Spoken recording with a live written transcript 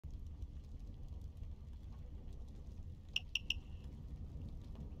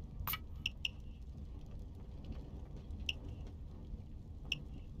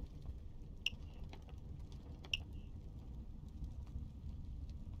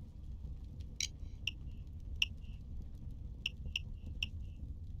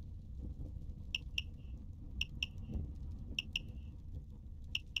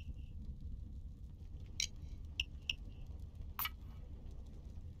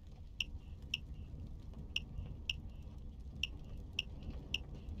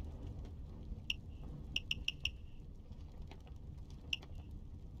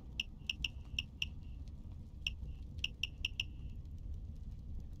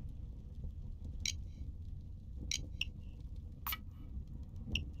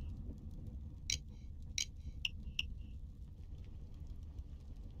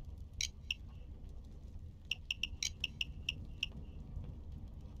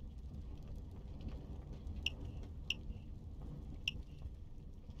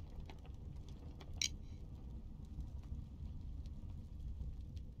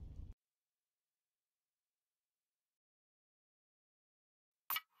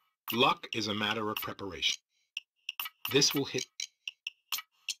Luck is a matter of preparation. This will hit.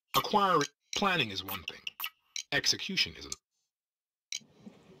 Acquiring, planning is one thing. Execution is another.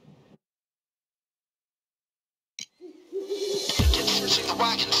 Get searching the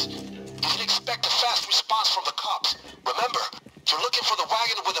wagons. You can expect a fast response from the cops. Remember, you're looking for the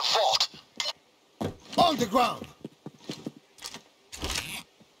wagon with a vault. On the ground!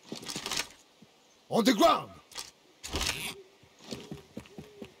 On the ground!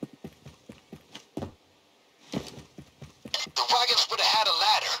 The wagons would have had a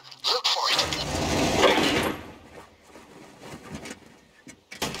ladder. Look for it.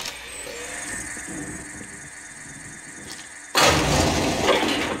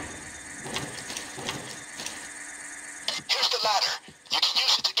 Here's the ladder. You can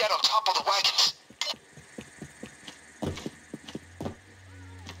use it to get on top of the wagons.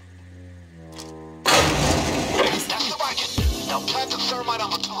 That's the wagon. Now plant the thermite on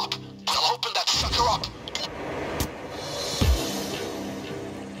the top. We'll open that sucker up.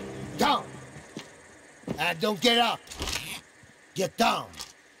 Down! And don't get up! Get down!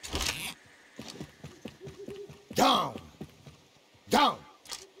 Down! Down!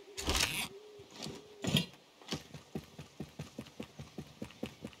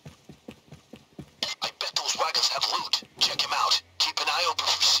 I bet those wagons have loot. Check them out. Keep an eye open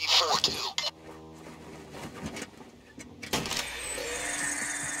for C4 too.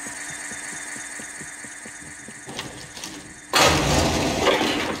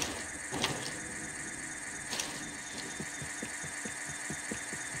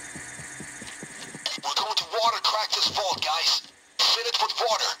 We're going to water crack this vault, guys. Fill it with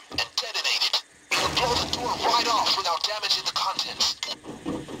water and detonate it. It'll blow the door right off without damaging the contents.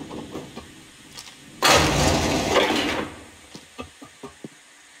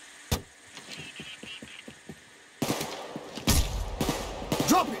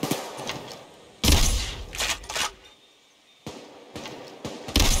 Drop it!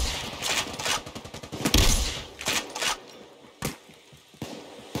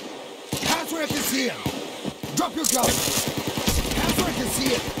 Hands where I can see him! Drop your gun! Hands where I can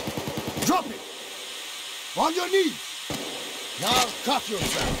see it! Drop it! On your knees! Now cuff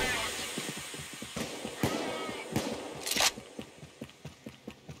yourself!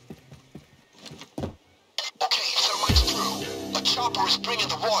 Okay, thermite's through. A chopper is bringing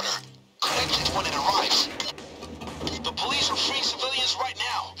the water. Connect it when it arrives. The police are freeing civilians right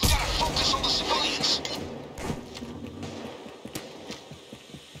now. We gotta focus on the civilians.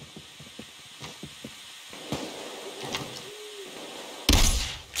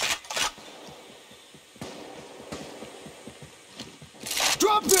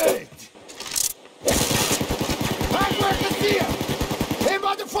 Drop it! Hands where I can see him! Hey,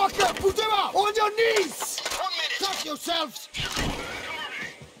 motherfucker! Put them out! On your knees! 1 minute. Cuff yourselves!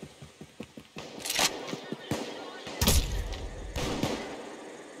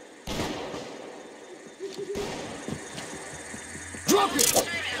 Drop it!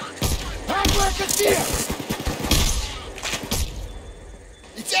 Hands where I can see him!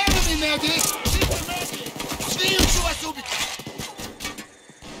 It's enemy, medic! Svijuću ubiti!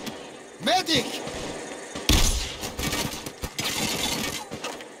 Medic!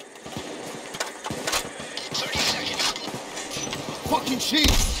 Fucking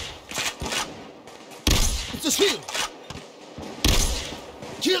shield! It's a shield!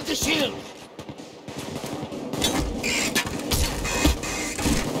 Kill the shield!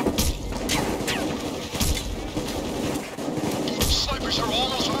 Snipers are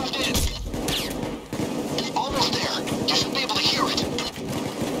almost moved in. Almost there. You should be able to hear it.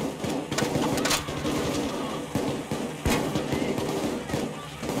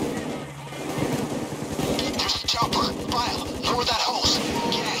 There's the chopper. File. Lower that hose.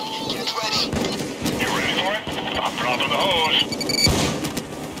 Gang, get ready. You ready for it? I'm dropping the hose.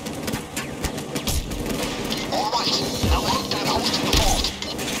 All right. Now hook that hose to the vault.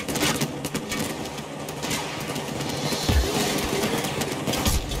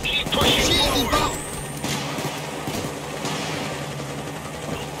 Keep pushing Shield forward. inbound!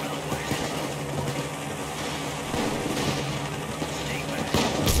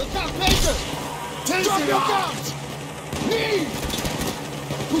 Look out, Major! Drop your guns! Knee!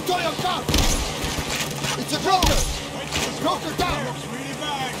 Put on your gun! It's a broker! Broker down!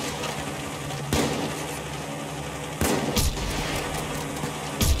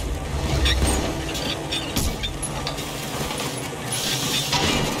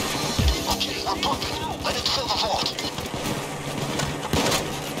 Okay, we're pumping. Let it fill the vault.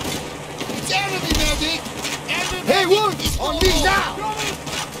 It's enemy, medic! Enemy! Hey, Wood! On me now!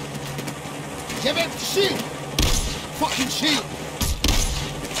 Give him the shield! Fucking shield!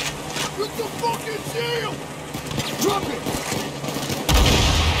 It's a fucking shield! Drop it!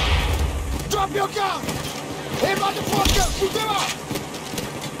 Drop your gun! Hey, motherfucker! Put them up!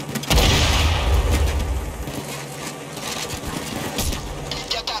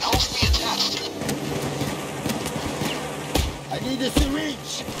 Get that hose reattached. I need a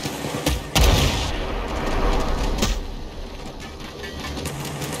syringe!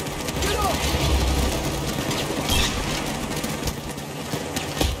 Get up!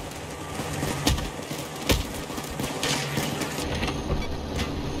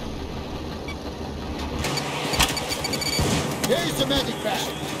 Here's the medic bag.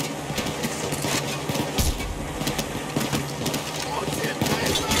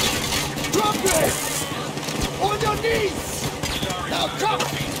 Drop it! On your knees! Now come!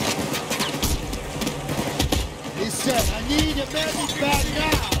 Listen, I need a medic bag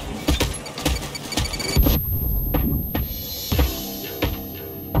now!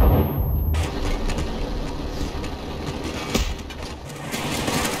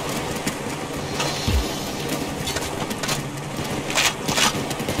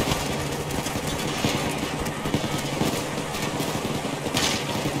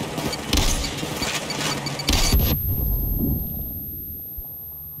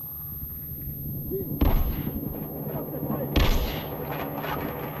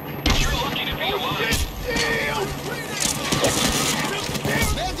 You're lucky to be alive.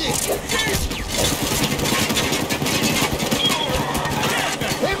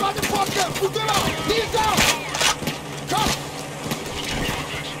 Hey, motherfucker! Put them out! Knees down! Come!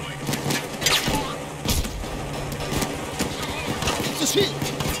 It's a shield!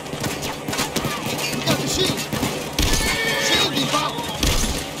 You got the shield! Shield is out!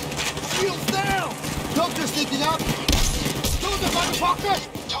 Shield's down! Doctor sticking up! Do the motherfucker!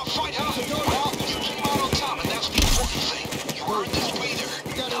 Tough fight, huh? Well, you came out on top, and that's the important thing. You earned this breather.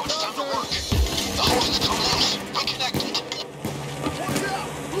 Now it's time to work. The hose has come loose. Reconnect it. Watch out!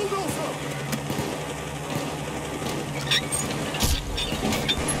 Bulldozer!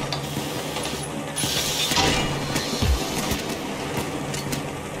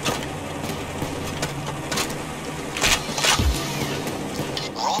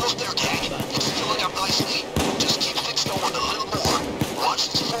 We're almost there, gang. It's filling up nicely. Just keep things going a little more. Once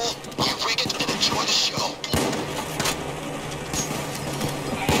it's full, you rig it and enjoy the show.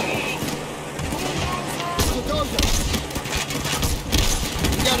 Bulldozer!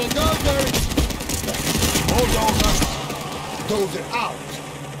 We got a dozer! Bulldozer! Dozer out!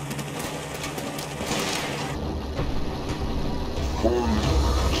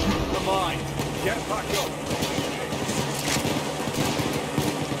 Come on. Get back up.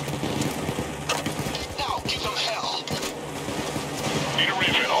 Now give them hell. Need a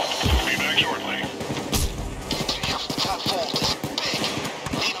refill. Be back shortly. That vault is big.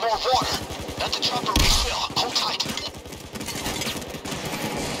 Need more water. Let the chopper refill. Hold tight.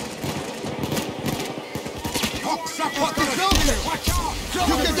 Fucking dozer! Watch out!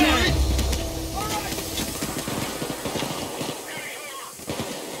 You can do it!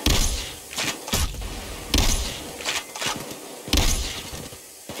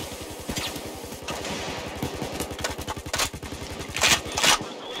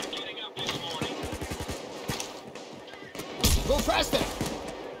 Go faster!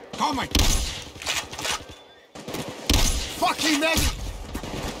 Coming! Fucking medic!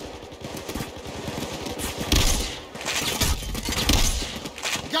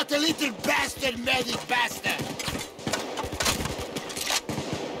 Got a little bastard medic bastard!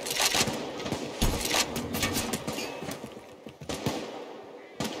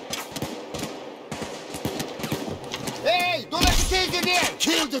 Hey! Don't let the taser near!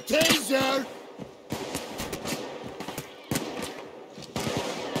 Kill the taser!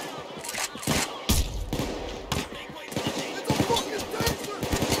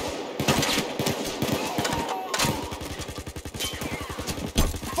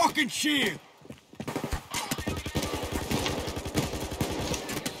 Fucking shield!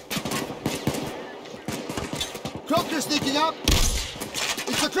 Crocker sneaking up!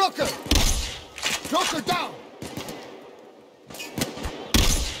 It's a crocker! Crocker down!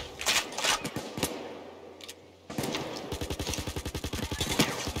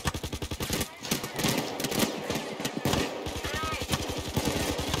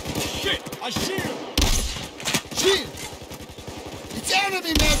 Shit! A shield! Shield! It's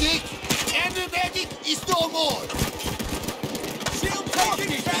enemy medic! Enemy medic is no more! Shield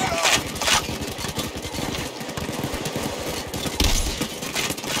taking fire!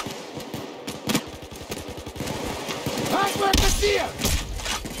 Handwork the seer!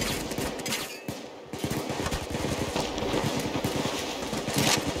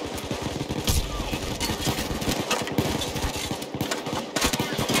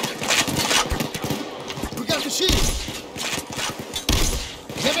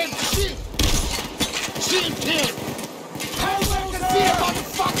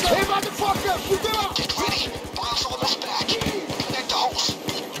 Get ready. Bob's almost back. Connect the hose.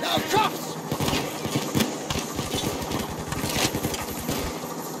 Now cuffs!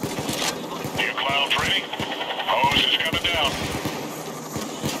 You clowns ready? Hose is coming down.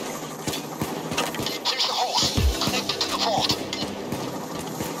 Here's the hose. Connected to the vault.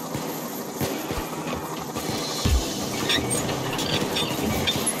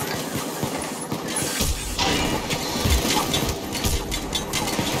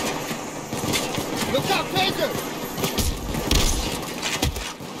 Look out, Baker!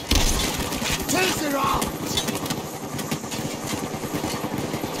 Taser out!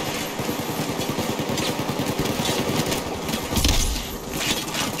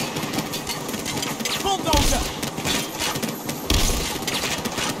 Bulldozer!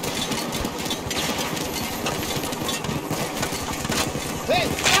 Hey,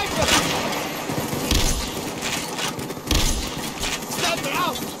 sniper! Sniper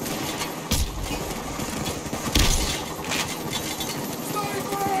out!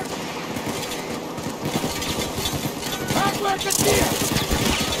 Backwork is here!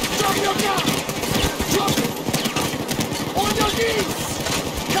 Drop your gun! Drop it! On your knees!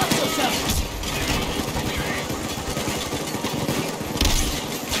 Cut yourself!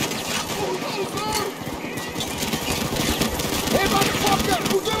 Hey, motherfucker!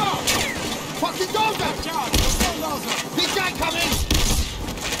 Move them out! Fucking dozer! Big guy coming!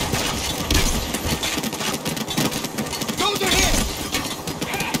 Dozer here!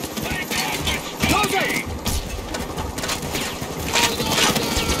 Dozer!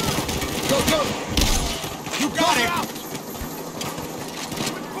 Go, go! You got it!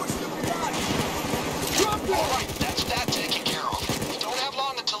 Drop it! Alright, that's that taken care of. We don't have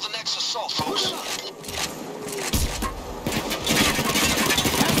long until the next assault, folks.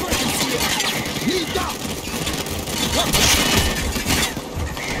 That's where you see it! Knee down! Come!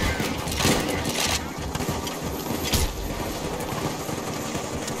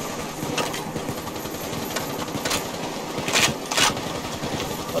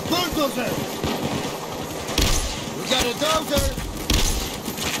 A bulldozer! We got a dozer!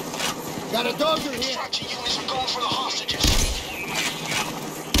 Got a dozer here! Extraction units are going for the hostages.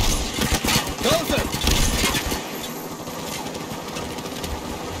 Dozer!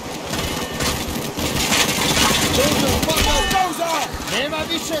 Dozer, fuck up! Dozer! Nema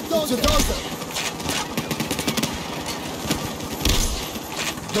više dozer! It's a dozer!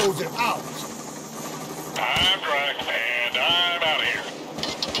 Dozer out! I'm dry, and I'm out of here.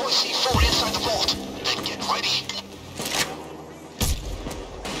 Deploy C4 inside the vault. Then get ready.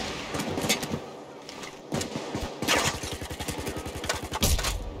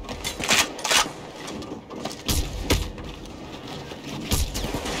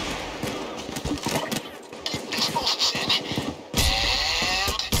 Explosives in.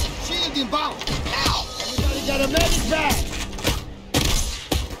 And Shield inbound! now. Everybody got a medic bag!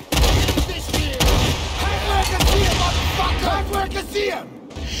 This shield! Hardware can see him, motherfucker! Hardware can see him!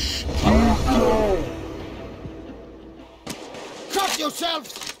 Cut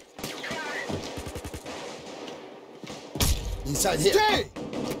yourselves! Inside here. Stay!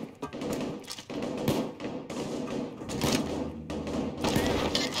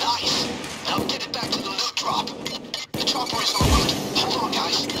 Nice. Now get it back to the loot drop. The chopper is en route. Hold on,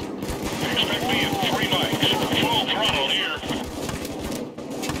 guys. Expect me in 3 mics. Full throttle here.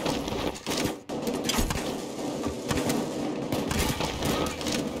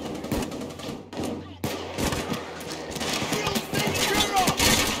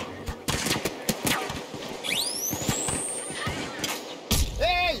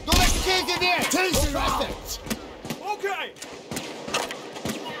 Hey! Don't let the kids in there! Taser assets! Okay.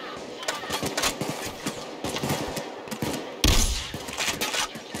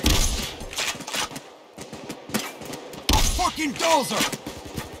 Fucking dozer!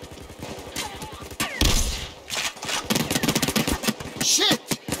 Shit!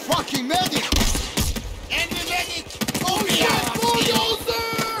 Fucking medic! Enemy medic! Oh yeah! Bulldozer!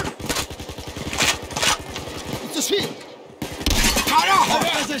 It's a shield!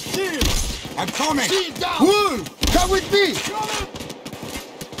 There's a shield! I'm coming! Shield down! Woo! Come with me!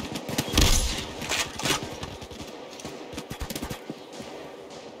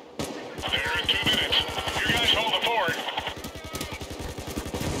 There in 2 minutes. You guys hold the fort.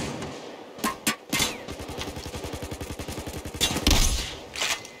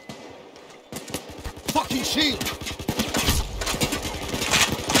 Fucking shield!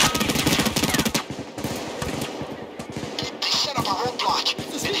 They set up a roadblock,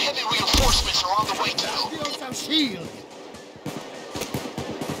 and heavy reinforcements are on the way now. Build some shield!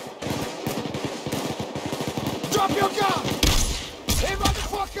 Drop your gun! Hey,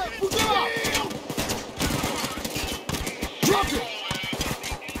 motherfucker! Put them out!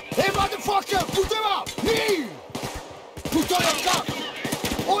 Control your gun!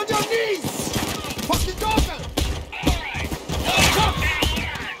 On your knees! Fucking daughter! Come!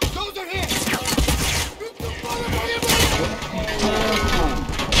 Those are here!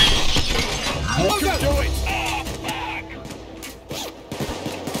 Do it!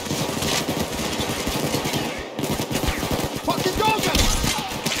 Fucking daughter!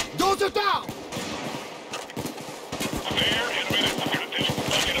 Those are down! There, in a minute. I'm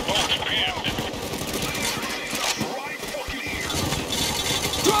gonna get a box pinned. Right fucking here.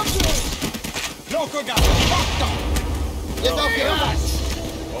 Drop it! Loco got fucked up! Get off your ass!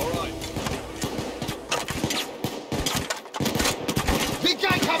 All right. Big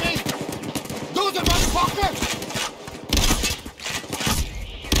guy coming! Those are motherfuckers!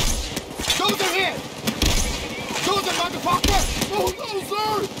 Those are here! Those are motherfuckers! Oh no,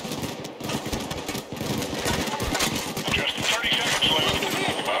 sir! Just 30 seconds left.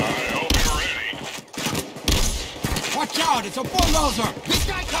 I hope you're ready. Watch out, it's a bulldozer! Big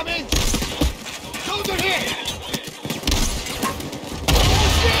guy coming! Those are here! Oh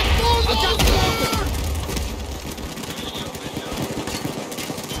shit! Bulldozer!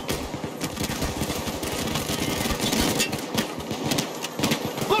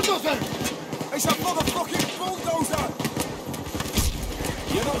 Bulldozer! It's a motherfucking bulldozer!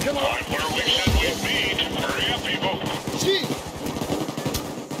 You're not gonna... Right where we said we'd meet. Hurry up, people. Gee!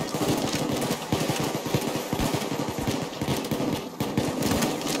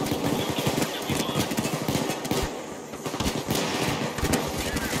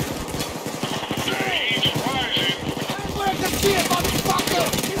 The heat's rising. Where I can see it, motherfucker!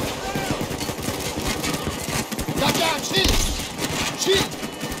 Got down, shield! Shield!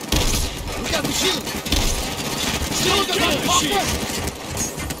 We got the shield! Shield the motherfucker!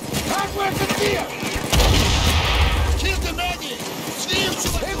 That's where I can see it! Kill the maggot! Shield!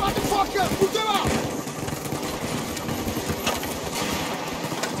 Hey, motherfucker! Put them out!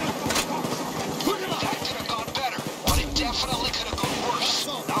 Put them out! That could have gone better, but it definitely could have gone worse.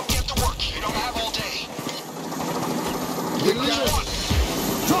 Now get to work. You don't have all day. Get rid of One.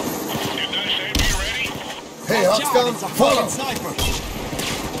 Drop! Didn't I say be ready? Hey, Watch out, Huxton, it's a follow! fucking sniper!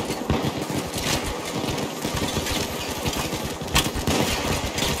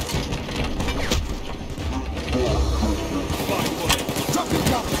 Drop your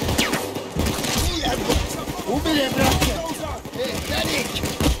gun! Убери, братья! Эй, Даник!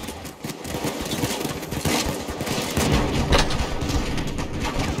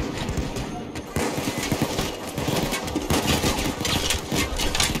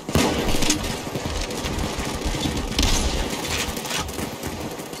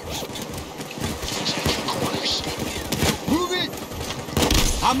 Taking corners. Move it!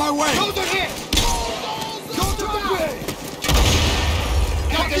 On my way! Those are here! Those are down!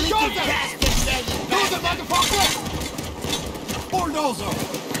 Got the little bastard! Those are motherfuckers! Bulldozer!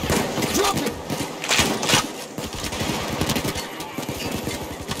 Drop it!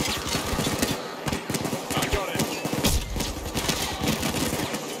 I got it.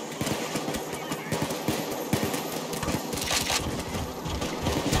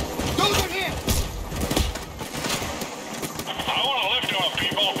 Those are here! I want a lift off,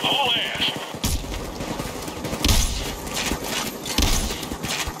 people. All ass.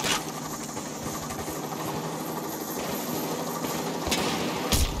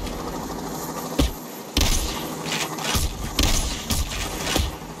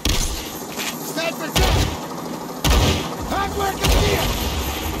 Sniper down! That's where I can see it!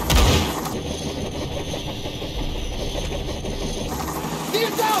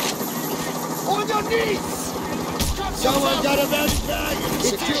 Kneel down! On your knees! Someone got a medic bag!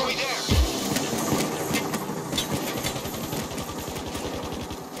 It's actually there.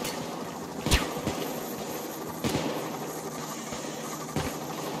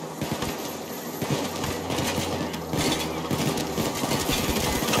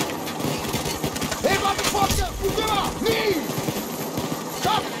 Hey, motherfucker! Move them out! Knee!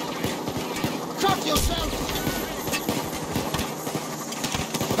 Drop! Drop yourself!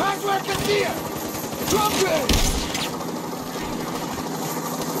 That's where I can see it! Drop it!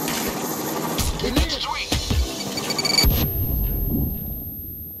 It needs 3.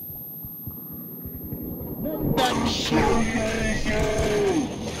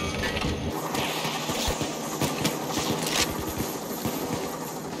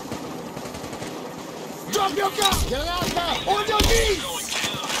 Drop your gun! Get out now! On your knees!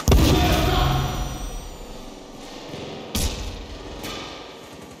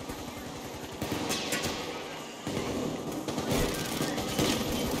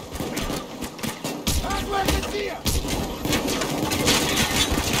 That's where I can see you!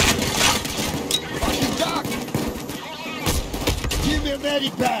 Fucking duck!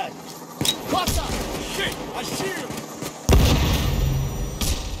 very bad. Costa! Shit! A shield!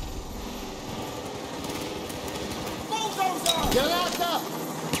 Bulldozer! Granata!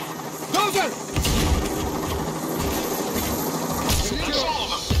 Dozer! That's all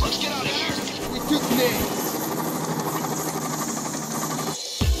of them. Let's get out of here. We took names.